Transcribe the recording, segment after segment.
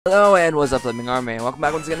Hello and what's up, Flaming Army? Welcome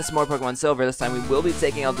back once again to some more Pokemon Silver. This time we will be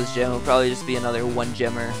taking out this gym. It'll probably just be another one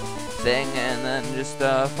gemmer thing and then just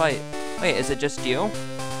fight. Wait, is it just you?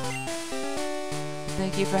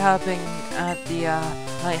 Thank you for helping at the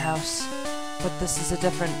lighthouse. But this is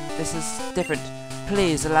different.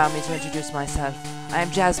 Please allow me to introduce myself. I am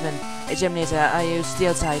Jasmine, a gym leader. I use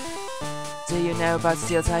Steel type. Do you know about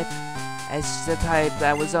Steel type? It's the type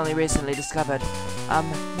that was only recently discovered.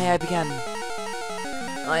 May I begin?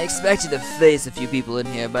 I expected to face a few people in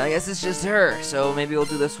here, but I guess it's just her. So maybe we'll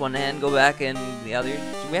do this one and go back and the other.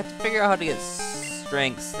 We have to figure out how to get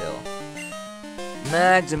strength still.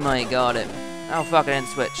 Magnemite, got it. Oh fuck, I didn't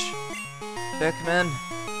switch. Pikmin.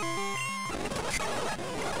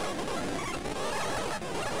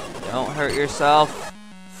 Don't hurt yourself.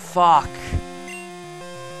 Fuck.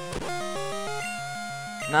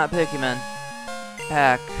 Not Pikmin.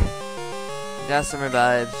 Pack. Got some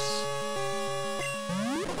revives.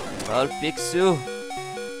 Pixu.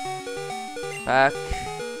 Pack.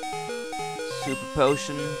 Super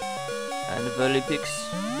Potion. And Volipix.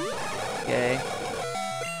 Okay.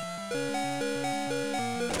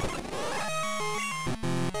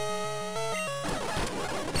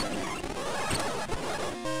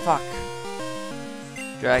 Fuck.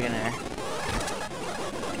 Dragonair.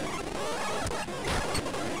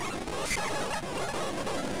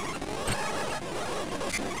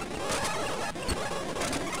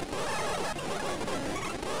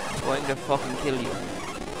 Going to fucking kill you.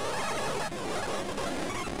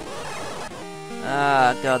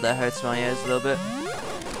 Ah, god, that hurts my ears a little bit.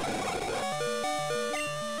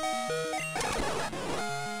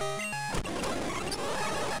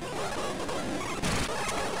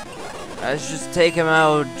 Let's just take him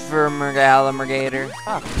out for Mergator.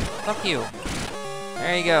 Fuck you.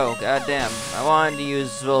 There you go, goddamn. I wanted to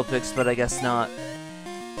use Vulpix, but I guess not.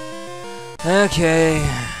 Okay.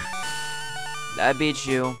 I beat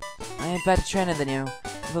you. I am better trainer than you,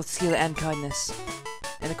 both skill and kindness.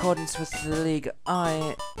 In accordance with the league,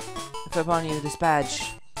 I put upon you this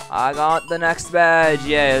badge. I got the next badge.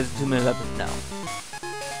 Yeah, it's 2 minutes up now.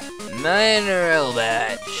 Mineral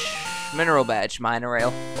badge. Mineral badge.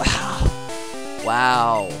 Mineral. Wow.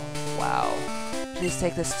 Wow. Wow. Please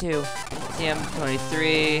take this too.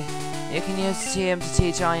 TM23. You can use TM to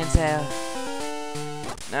teach Iron Tail.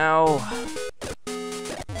 No.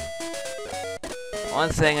 One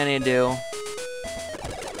thing I need to do.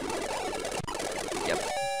 Yep.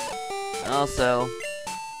 Also.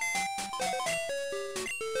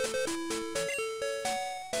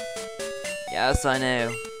 Yes, I know.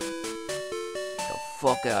 Get the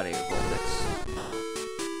fuck out of here, Vulpix.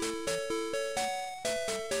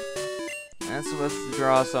 Let's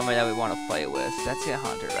withdraw somebody that we want to fight with. Let's get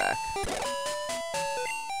Hunter back.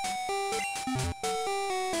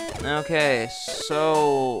 Okay,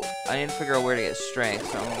 so I need to figure out where to get strength,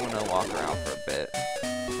 so I'm gonna walk around for a bit.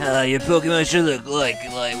 Your Pokemon should look like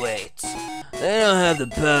lightweights. They don't have the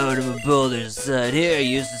power to move boulders aside. Here,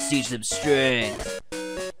 use to teach them strength.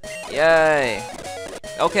 Yay!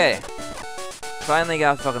 Okay. Finally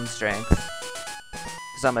got fucking strength.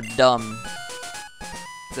 Cause I'm a dumb.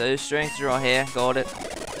 So strengths are all here, got it.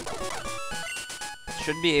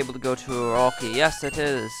 Should be able to go to a Rocky. Yes, it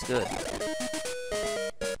is. Good.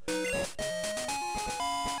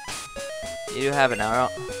 You do have it now,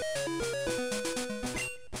 right?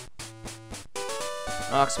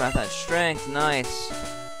 Rocksmith and strength, nice.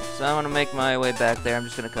 So I'm gonna make my way back there. I'm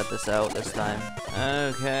just gonna cut this out this time.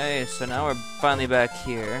 Okay, so now we're finally back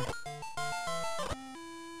here.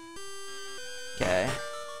 Okay.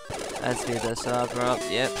 Let's speed this up. We're up.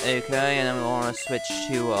 Yep, okay, and then we wanna switch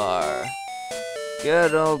to our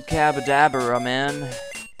good old Cabadabra, man.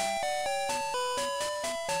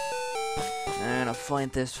 I'm gonna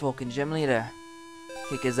fight this fucking gym leader.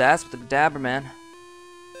 Kick his ass with the Dabber, man.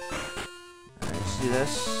 Alright, let's do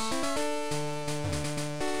this.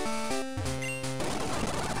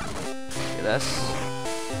 Do this.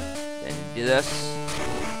 Then you do this.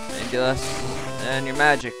 Then you do this. And your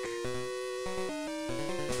magic.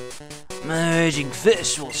 Merging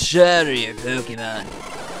fish will shatter your Pokemon.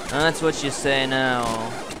 That's what you say now.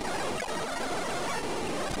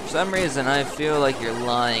 For some reason, I feel like you're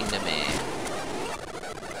lying to me.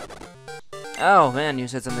 Oh man, you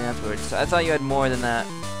said something afterwards. I thought you had more than that.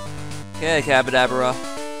 Okay, Cabadabra.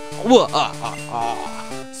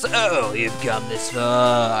 So, you've come this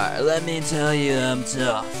far. Let me tell you I'm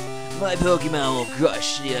tough. My Pokemon will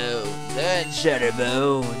crush you and shatter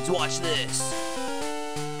bones. Watch this.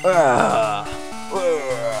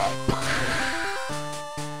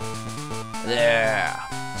 There.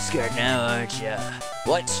 Scared now, aren't ya?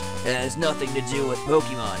 What? It has nothing to do with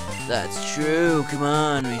Pokemon. That's true. Come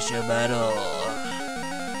on, we shall battle.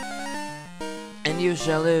 And you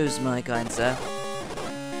shall lose, my kind sir.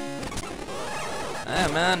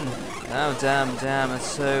 Oh man. Oh damn, that's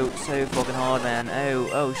so fucking hard, man.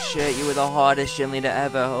 Oh shit, you were the hardest gym leader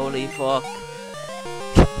ever. Holy fuck.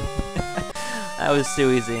 That was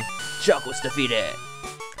too easy. Chuck was defeated.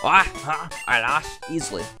 I lost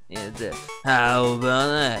easily. Yeah, did. How about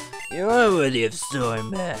that? You are worthy of Storm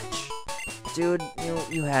Badge. Dude,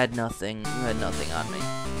 you had nothing. You had nothing on me.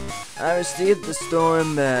 I received the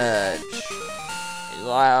Storm Badge.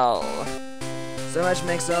 Wow. So much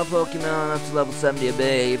makes all Pokemon up to level 70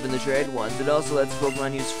 obey, even the trade ones. It also lets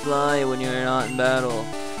Pokemon use Fly when you're not in battle.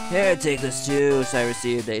 Here, take this too. So I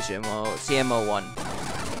received CMO1.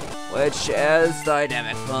 Which has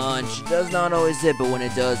Dynamic Punch. It does not always hit, but when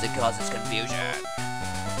it does, it causes confusion.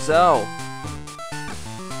 So,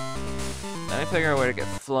 let me figure out where to get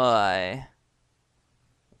Fly.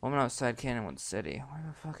 Woman outside Canyonwood City. Where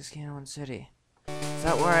the fuck is Canyonwood City? Is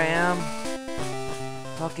that where I am?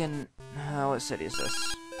 Fucking, what city is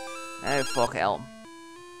this? Oh, fuck Elm.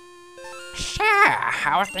 Sure,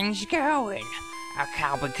 how are things going? I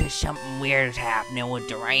call because something weird is happening with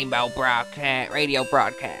the radio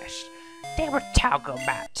broadcast. They were talking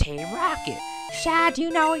about Team Rocket. Shy, do you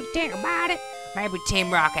know anything about it? Maybe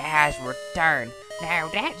Team Rocket has returned. Now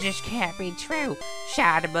that just can't be true.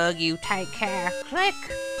 Shy the bug, you take care. Click.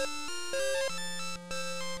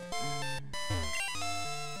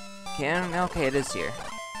 Okay, it is here.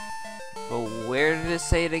 But where did it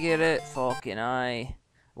say to get it? Fucking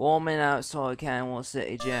Woman outside Canyonwood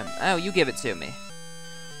City Gym. Oh, you give it to me.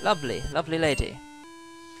 Lovely, lovely lady.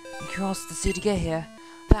 You crossed the sea to get here.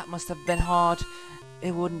 That must have been hard.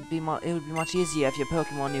 It would be much easier if your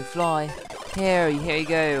Pokemon knew Fly. Here you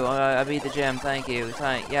go. I beat the gym. Thank you.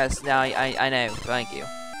 Yes, now I know. Thank you.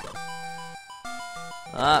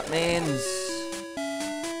 That means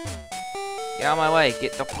get out of my way.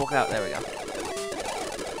 Get the fuck out. There we go.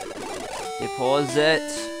 Deposit.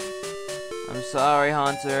 I'm sorry,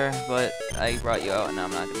 Hunter, but I brought you out and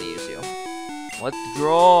I'm not gonna use you.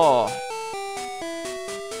 Withdraw.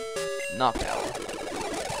 Knockout.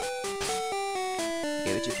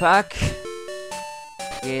 Give it your pack.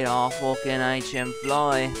 Get off fucking HM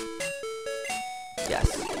Fly. Yes.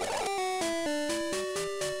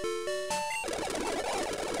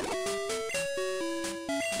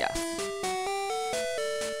 Yes.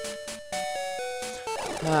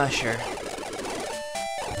 Sure.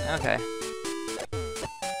 Okay.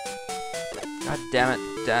 God damn it.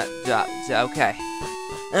 Okay.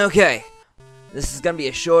 Okay. This is gonna be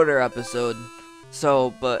a shorter episode.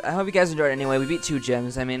 So, but I hope you guys enjoyed it anyway. We beat 2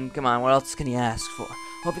 gyms. I mean, come on, what else can you ask for?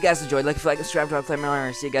 Hope you guys enjoyed. Like if you like, subscribe to our Flaming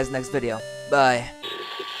Armor. See you guys next video. Bye.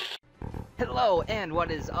 Hello, and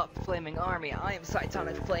what is up, Flaming Army? I am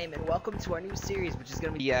cytonicflame, and welcome to our new series, which is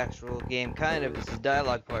gonna be the actual game. Kind of, this is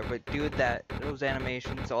dialogue part, but dude, those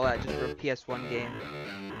animations, all that, just for a PS1 game.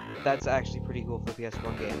 That's actually pretty cool for a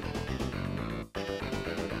PS1 game.